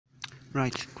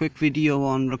Right, quick video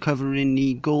on recovering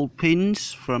the gold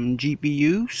pins from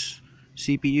GPUs,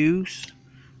 CPUs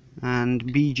and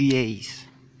BGAs,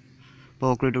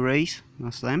 ball grid arrays,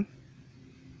 that's them.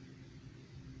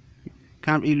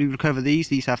 Can't really recover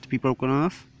these have to be broken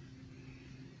off,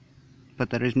 but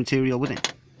there is material within.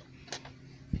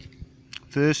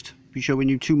 First, I'll be showing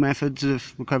you two methods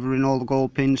of recovering all the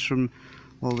gold pins from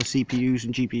all the CPUs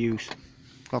and GPUs.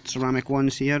 Got ceramic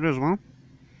ones here as well,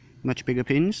 much bigger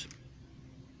pins.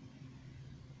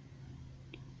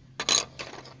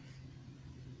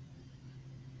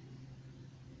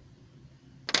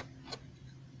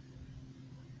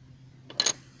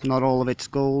 Not all of it's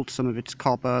gold, some of it's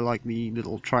copper, like the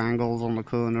little triangles on the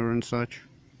corner and such.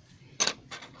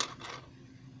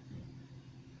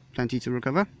 Plenty to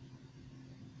recover.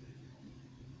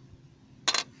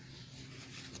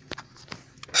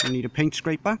 You need a paint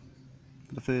scraper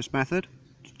for the first method.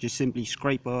 Just simply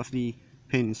scrape off the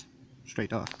pins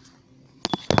straight off.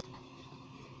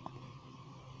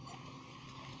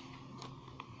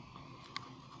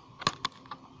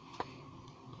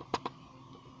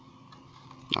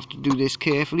 Have to do this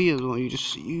carefully,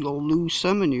 otherwise you'll lose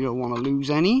some and you don't want to lose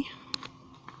any.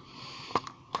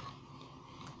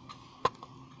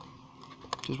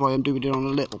 Which is why I'm doing it on a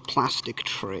little plastic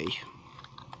tray.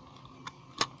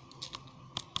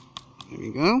 There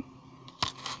we go.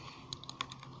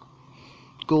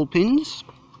 Gold pins.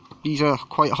 These are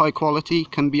quite high quality,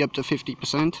 can be up to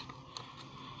 50%.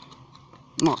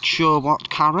 Not sure what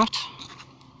carat,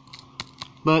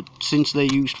 but since they're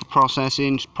used for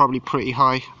processing, it's probably pretty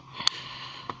high.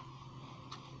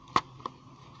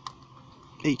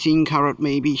 18 carat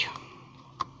maybe,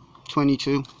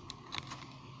 22.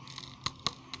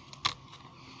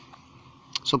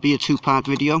 So it'll be a two-part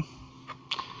video.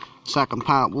 Second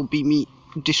part will be me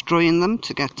destroying them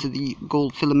to get to the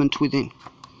gold filament within.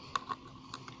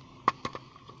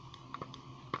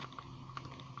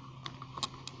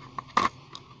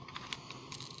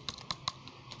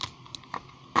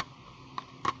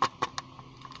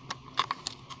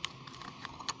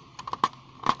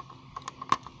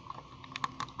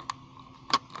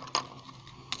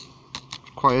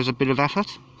 Requires a bit of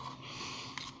effort.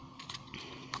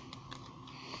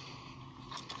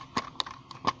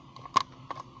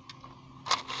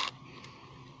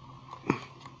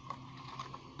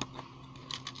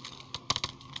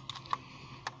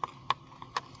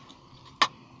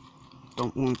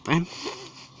 Don't want them.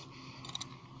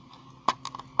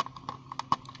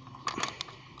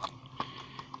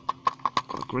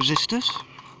 Got resistors.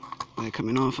 They're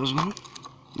coming off as well,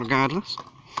 regardless.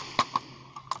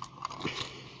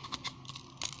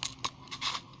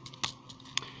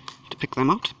 Pick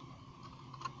them out.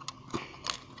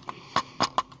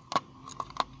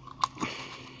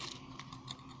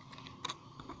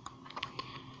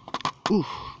 Ooh.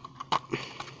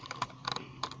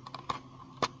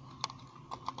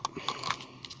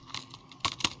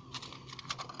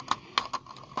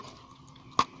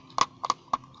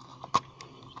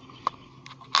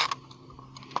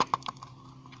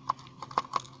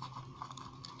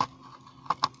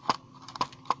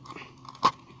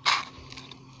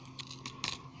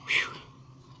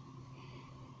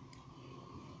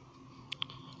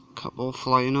 Couple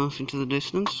flying off into the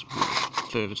distance,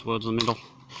 further towards the middle.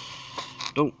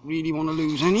 Don't really want to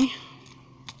lose any.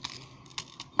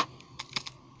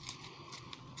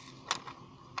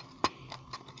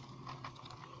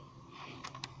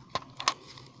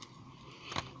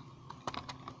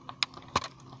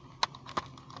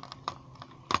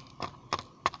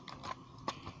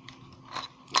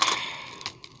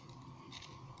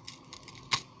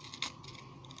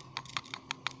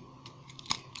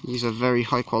 These are very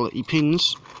high quality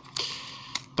pins,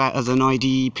 better than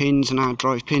IDE pins and hard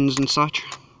drive pins and such,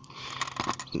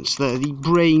 since they're the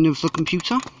brain of the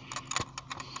computer.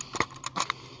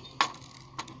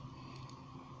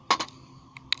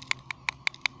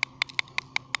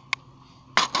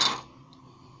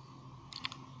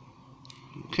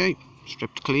 Okay,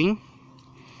 stripped clean.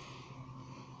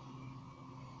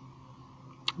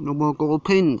 No more gold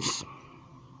pins.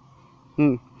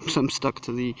 Some stuck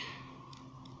to the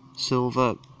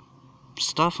silver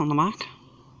stuff on the Mac.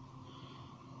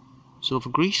 Silver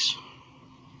grease.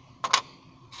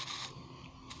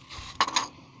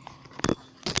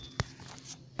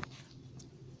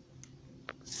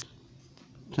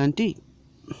 Plenty.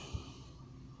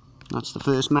 That's the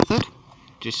first method.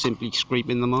 Just simply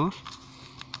scraping them off.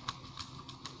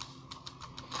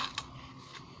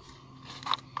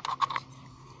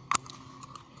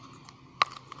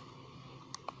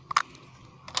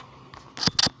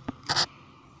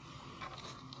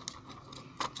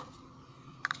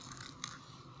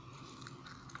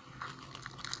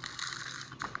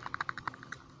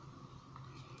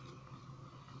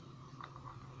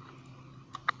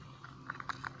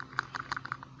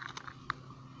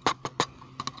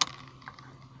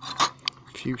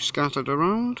 few scattered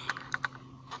around.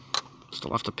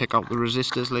 Still have to pick out the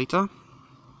resistors later.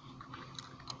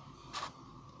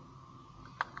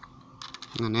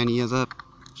 And any other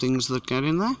things that get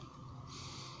in there.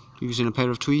 Using a pair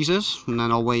of tweezers, and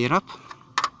then I'll weigh it up.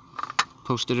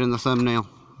 Post it in the thumbnail.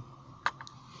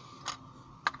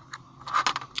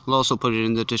 I'll also put it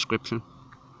in the description.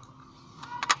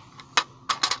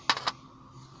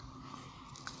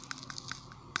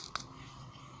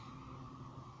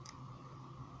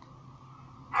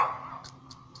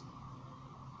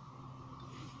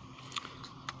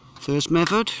 First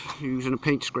method, using a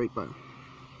paint scraper.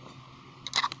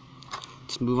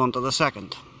 Let's move on to the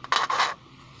second.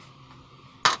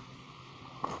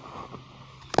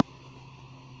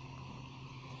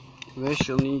 For this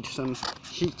you'll need some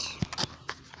heat.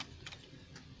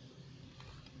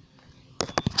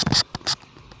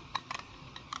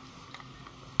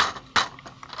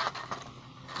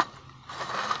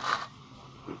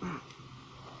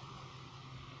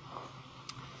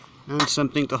 And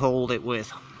something to hold it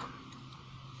with.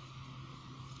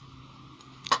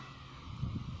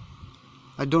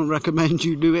 I don't recommend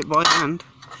you do it by hand.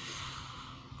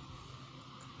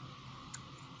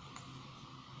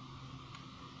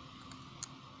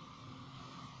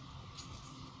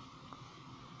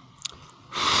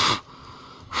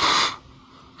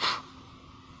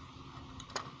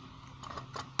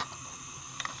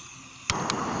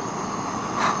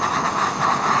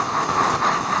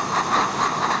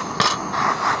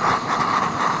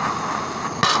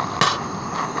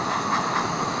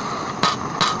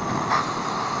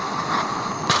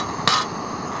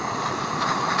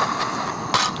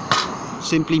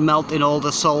 Simply melting all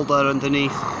the solder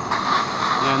underneath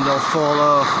and they'll fall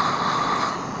off.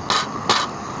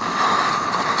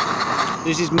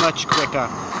 This is much quicker.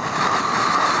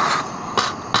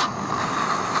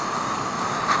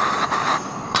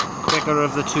 Quicker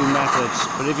of the two methods,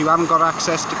 but if you haven't got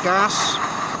access to gas,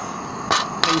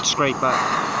 paint scraper.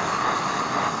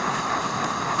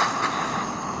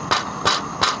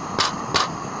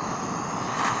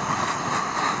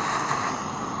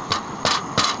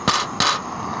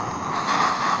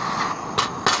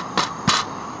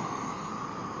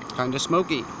 Kind of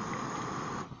smoky.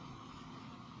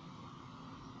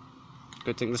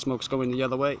 Good thing the smoke's going the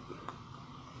other way.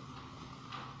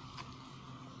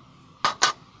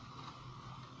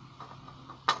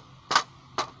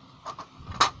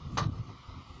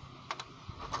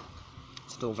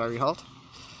 Still very hot.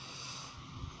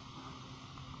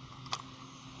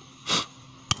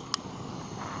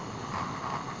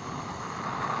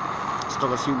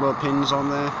 Still a few more pins on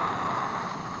there.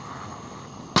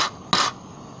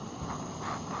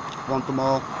 Want them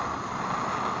all.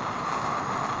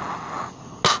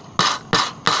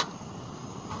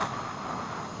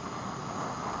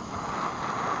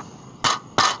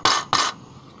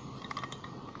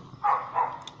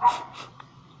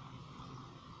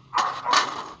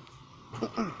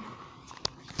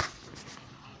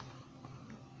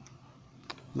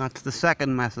 That's the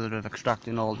second method of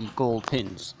extracting all the gold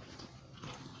pins.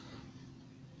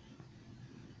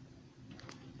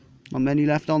 Not many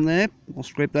left on there. I'll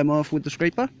scrape them off with the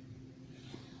scraper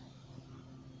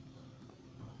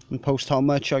and post how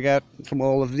much I get from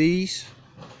all of these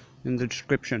in the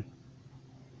description.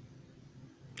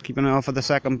 Keep an eye out for the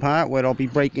second part where I'll be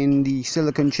breaking the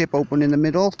silicone chip open in the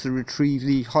middle to retrieve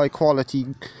the high quality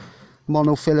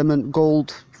monofilament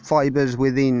gold fibers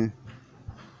within.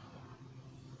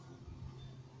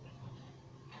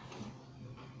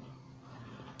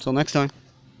 Till next time.